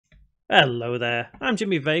Hello there, I'm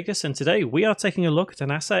Jimmy Vegas, and today we are taking a look at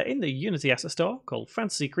an asset in the Unity asset store called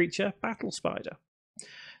Fantasy Creature Battle Spider.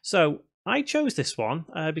 So I chose this one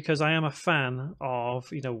because I am a fan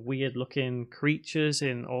of weird looking creatures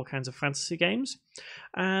in all kinds of fantasy games,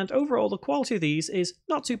 and overall the quality of these is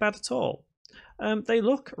not too bad at all. They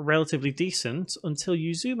look relatively decent until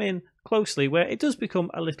you zoom in closely, where it does become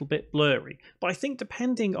a little bit blurry. But I think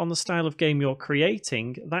depending on the style of game you're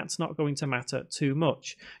creating, that's not going to matter too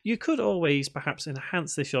much. You could always perhaps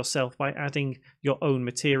enhance this yourself by adding your own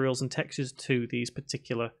materials and textures to these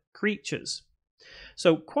particular creatures.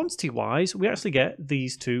 So quantity-wise, we actually get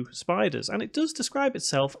these two spiders, and it does describe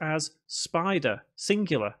itself as spider,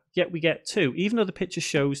 singular, yet we get two, even though the picture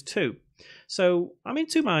shows two. So I'm in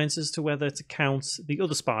two minds as to whether to count the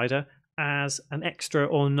other spider as an extra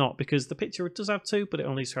or not, because the picture does have two, but it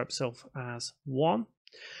only describes itself as one.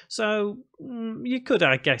 So you could,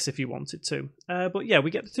 I guess, if you wanted to. But yeah,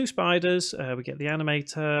 we get the two spiders, we get the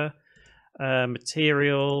animator,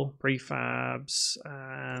 material, prefabs,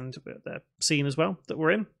 and the scene as well that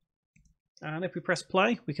we're in. And if we press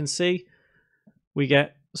play, we can see we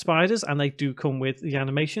get spiders, and they do come with the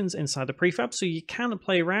animations inside the prefab, so you can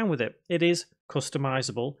play around with it. It is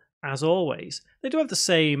customizable as always. They do have the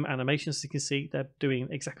same animations, as you can see. They're doing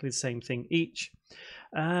exactly the same thing each,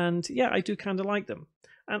 and yeah, I do kind of like them.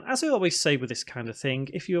 And as I always say with this kind of thing,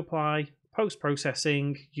 if you apply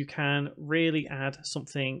post-processing, you can really add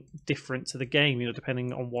something different to the game,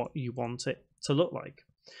 depending on what you want it to look like.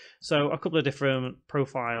 So a couple of different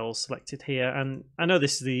profiles selected here, and I know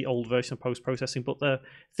this is the old version of post-processing, but the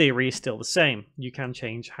theory is still the same. You can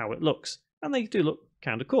change how it looks, and they do look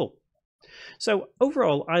kind of cool. So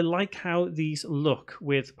overall, I like how these look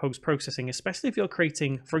with post-processing, especially if you're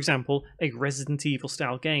creating, for example, a Resident Evil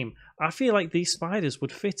style game. I feel like these spiders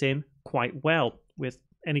would fit in quite well with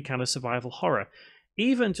any kind of survival horror.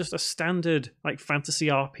 Even just a standard fantasy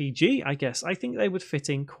RPG, I guess, I think they would fit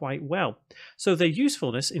in quite well. So their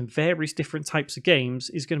usefulness in various different types of games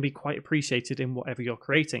is going to be quite appreciated in whatever you're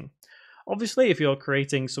creating. Obviously, if you're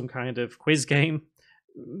creating some kind of quiz game,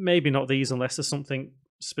 maybe not these unless there's something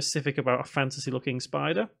specific about a fantasy looking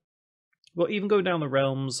spider. But even going down the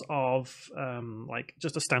realms of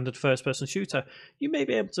just a standard first person shooter, you may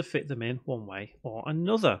be able to fit them in one way or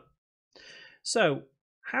another. So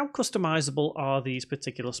how customizable are these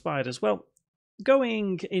particular spiders? Well,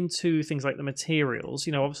 going into things like the materials,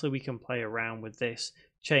 obviously we can play around with this,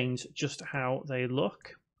 change just how they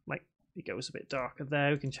look. Like it goes a bit darker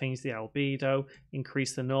there. We can change the albedo,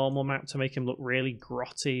 increase the normal map to make him look really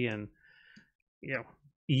grotty and,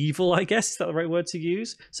 evil, I guess. Is that the right word to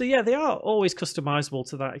use? So yeah, they are always customizable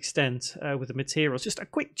to that extent with the materials. Just a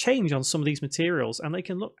quick change on some of these materials and they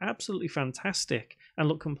can look absolutely fantastic and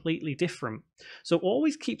look completely different. So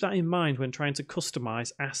always keep that in mind when trying to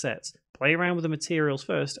customize assets. Play around with the materials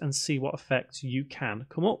first and see what effects you can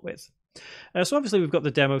come up with. So obviously we've got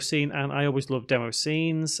the demo scene, and I always love demo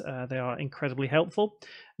scenes. They are incredibly helpful.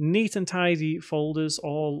 Neat and tidy folders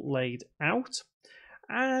all laid out.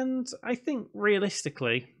 And I think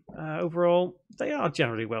realistically, overall, they are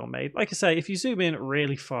generally well made. Like I say, if you zoom in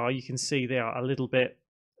really far, you can see they are a little bit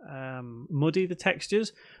muddy, the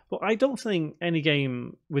textures. But I don't think any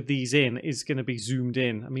game with these in is going to be zoomed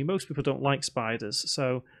in. I mean, most people don't like spiders.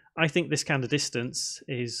 So I think this kind of distance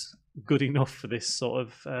is good enough for this sort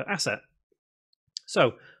of asset.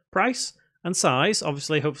 So, price and size,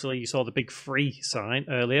 obviously, hopefully you saw the big free sign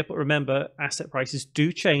earlier, but remember, asset prices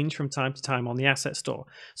do change from time to time on the asset store.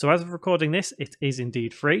 So as of recording this, it is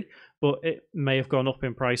indeed free, but it may have gone up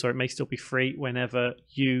in price, or it may still be free whenever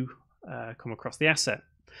you come across the asset.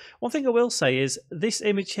 One thing I will say is this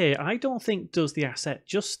image here, I don't think does the asset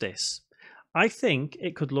justice. I think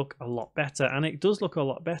it could look a lot better, and it does look a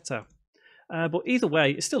lot better. But either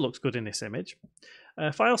way, it still looks good in this image.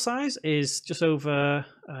 File size is just over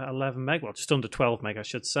 11 meg, well, just under 12 meg, I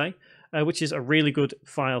should say, which is a really good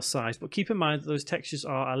file size. But keep in mind that those textures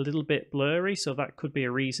are a little bit blurry, so that could be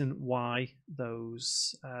a reason why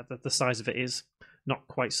those the size of it is not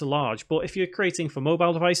quite so large. But if you're creating for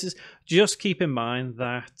mobile devices, just keep in mind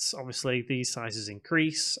that obviously these sizes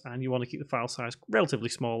increase, and you want to keep the file size relatively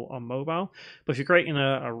small on mobile. But if you're creating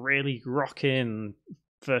a really rocking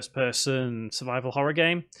first-person survival horror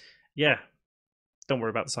game, yeah, don't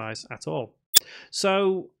worry about the size at all.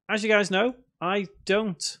 So, as you guys know, I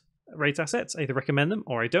don't rate assets. I either recommend them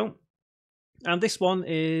or I don't. And this one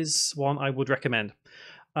is one I would recommend.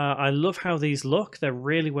 I love how these look. They're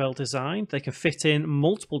really well designed. They can fit in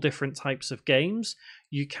multiple different types of games.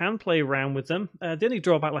 You can play around with them. The only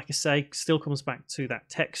drawback, like I say, still comes back to that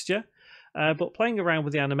texture. But playing around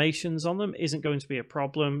with the animations on them isn't going to be a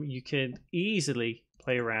problem. You can easily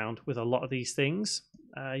play around with a lot of these things.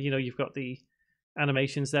 You've got the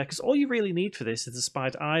animations there, because all you really need for this is the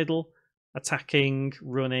spider idle, attacking,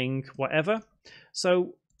 running, whatever.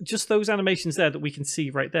 So just those animations there that we can see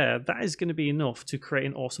right there, that is going to be enough to create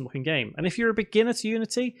an awesome looking game. And if you're a beginner to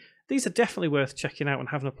Unity, these are definitely worth checking out and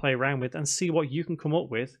having a play around with and see what you can come up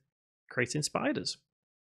with creating spiders.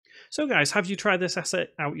 So guys, have you tried this asset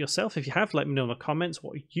out yourself? If you have, let me know in the comments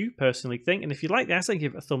what you personally think. And if you like the asset,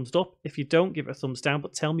 give it a thumbs up. If you don't, give it a thumbs down,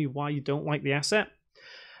 but tell me why you don't like the asset.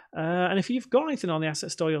 And if you've got anything on the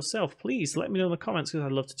asset store yourself, please let me know in the comments, because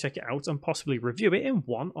I'd love to check it out and possibly review it in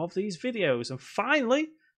one of these videos. And finally,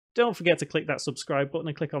 don't forget to click that subscribe button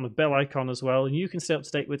and click on the bell icon as well, and you can stay up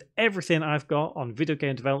to date with everything I've got on video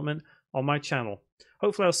game development on my channel.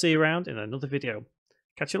 Hopefully I'll see you around in another video.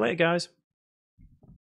 Catch you later, guys.